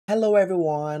Hello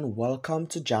everyone, welcome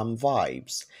to Jam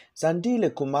Vibes. Zandile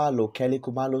Khumalo, Kelly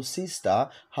Khumalo's sister,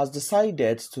 has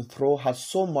decided to throw her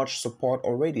so much support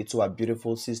already to her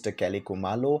beautiful sister Kelly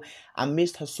Khumalo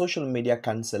amidst her social media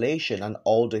cancellation and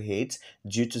all the hate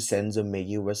due to Senzo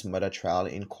Meyiwa's murder trial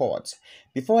in court.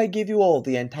 Before I give you all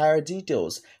the entire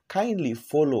details, kindly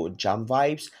follow Jam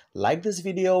Vibes, like this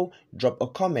video, drop a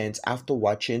comment after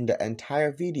watching the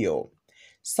entire video.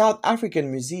 South African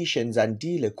musician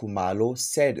Zandile Khumalo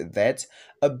said that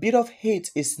a bit of hate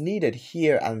is needed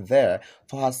here and there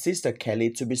for her sister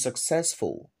Kelly to be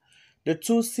successful. The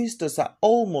two sisters are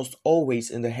almost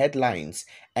always in the headlines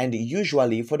and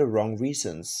usually for the wrong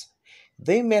reasons.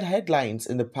 They made headlines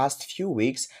in the past few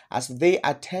weeks as they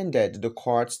attended the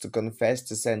courts to confess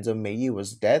to Senzo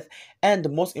Meyiwa's death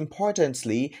and most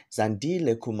importantly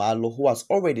Zandile Khumalo, who has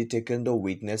already taken the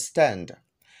witness stand.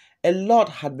 A lot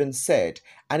had been said,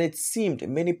 and it seemed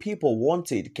many people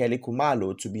wanted Kelly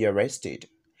Khumalo to be arrested.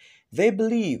 They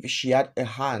believe she had a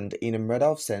hand in the murder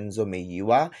of Senzo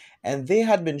Meyiwa, and they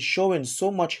had been showing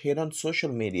so much hate on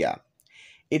social media.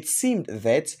 It seemed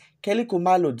that Kelly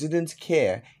Khumalo didn't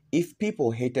care if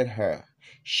people hated her.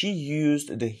 She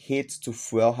used the hate to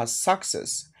fuel her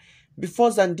success. Before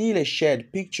Zandile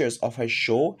shared pictures of her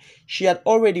show, she had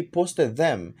already posted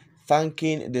them,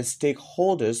 thanking the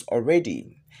stakeholders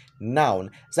already. Now,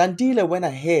 Zandile went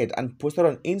ahead and posted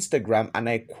on Instagram, and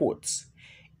I quote,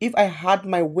 "If I had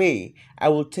my way, I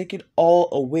will take it all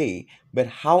away, but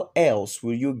how else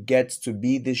will you get to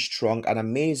be this strong and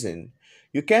amazing?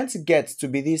 You can't get to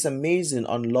be this amazing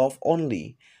on love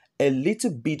only. A little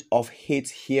bit of hate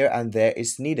here and there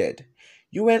is needed.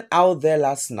 You went out there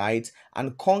last night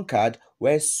and conquered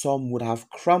where some would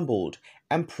have crumbled.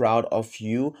 I'm proud of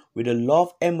you," with a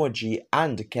love emoji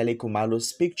and Kelly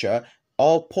Khumalo's picture,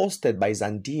 all posted by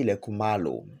Zandile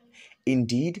Khumalo.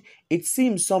 Indeed, it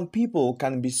seems some people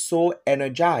can be so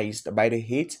energized by the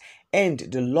hate and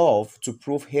the love to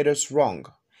prove haters wrong.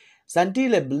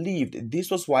 Zandile believed this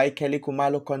was why Kelly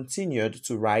Khumalo continued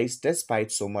to rise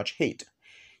despite so much hate.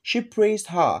 She praised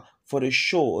her for the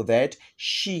show that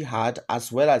she had,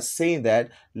 as well as saying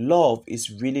that love is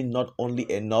really not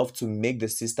only enough to make the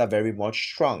sister very much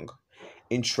strong.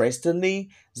 Interestingly,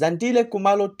 Zandile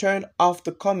Khumalo turned off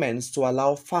the comments to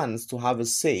allow fans to have a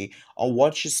say on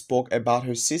what she spoke about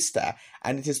her sister,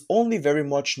 and it is only very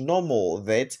much normal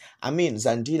that,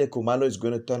 Zandile Khumalo is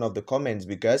going to turn off the comments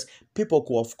because people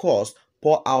could, of course,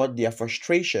 pour out their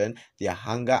frustration, their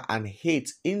anger, and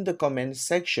hate in the comment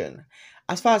section.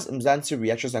 As far as Mzansi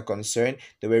reactions are concerned,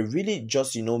 they were really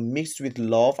just, mixed with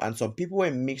love, and some people were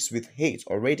mixed with hate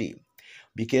already.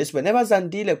 Because whenever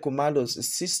Zandile Khumalo's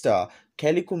sister,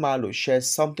 Kelly Khumalo,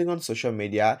 shares something on social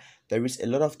media, there is a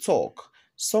lot of talk.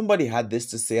 Somebody had this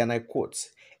to say, and I quote,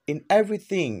 "In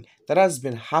everything that has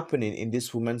been happening in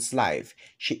this woman's life,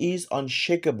 she is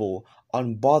unshakable,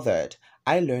 unbothered.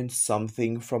 I learned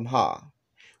something from her.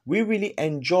 We really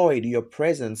enjoyed your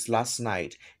presence last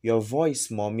night. Your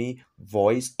voice, mommy,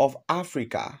 voice of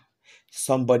Africa."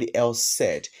 Somebody else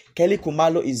said, "Kelly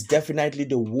Khumalo is definitely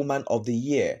the woman of the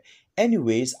year.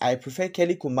 Anyways, I prefer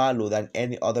Kelly Khumalo than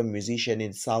any other musician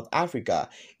in South Africa.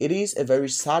 It is a very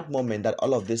sad moment that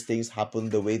all of these things happen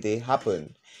the way they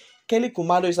happen." Kelly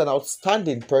Khumalo is an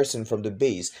outstanding person from the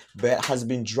base, but has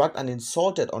been dragged and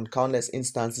insulted on countless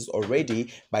instances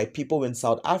already by people in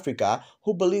South Africa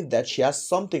who believe that she has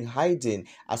something hiding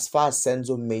as far as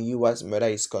Senzo Meyiwa's murder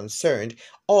is concerned,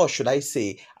 or should I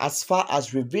say, as far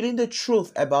as revealing the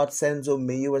truth about Senzo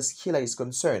Meyiwa's killer is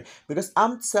concerned. Because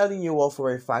I'm telling you all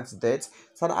for a fact that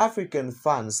South African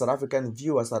fans, South African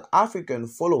viewers, South African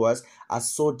followers are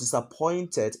so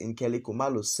disappointed in Kelly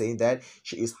Khumalo, saying that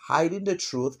she is hiding the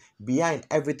truth behind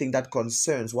everything that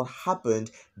concerns what happened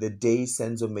the day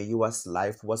Senzo Meyiwa's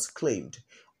life was claimed.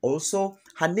 Also,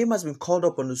 her name has been called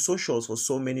up on the socials for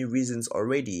so many reasons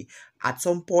already. At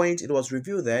some point, it was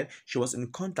revealed that she was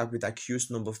in contact with accused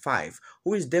number 5,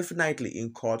 who is definitely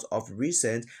in court of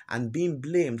recent and being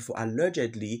blamed for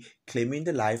allegedly claiming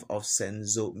the life of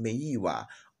Senzo Meyiwa.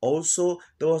 Also,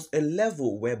 there was a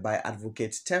level whereby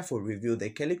Advocate Tefo revealed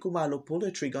that Kelly Khumalo pulled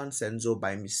the trigger on Senzo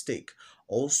by mistake.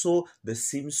 Also, the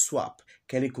SIM swap.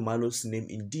 Kelly Khumalo's name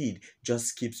indeed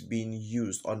just keeps being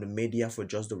used on the media for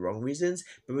just the wrong reasons,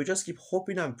 but we just keep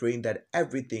hoping and praying that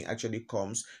everything actually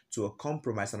comes to a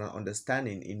compromise and an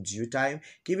understanding in due time,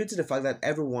 given to the fact that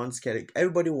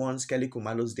everybody wants Kelly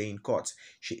Khumalo's day in court.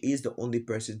 She is the only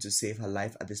person to save her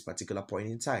life at this particular point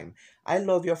in time. I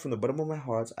love you from the bottom of my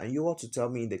heart, and you all to tell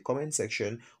me in the comment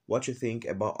section what you think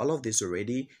about all of this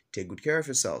already. Take good care of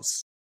yourselves.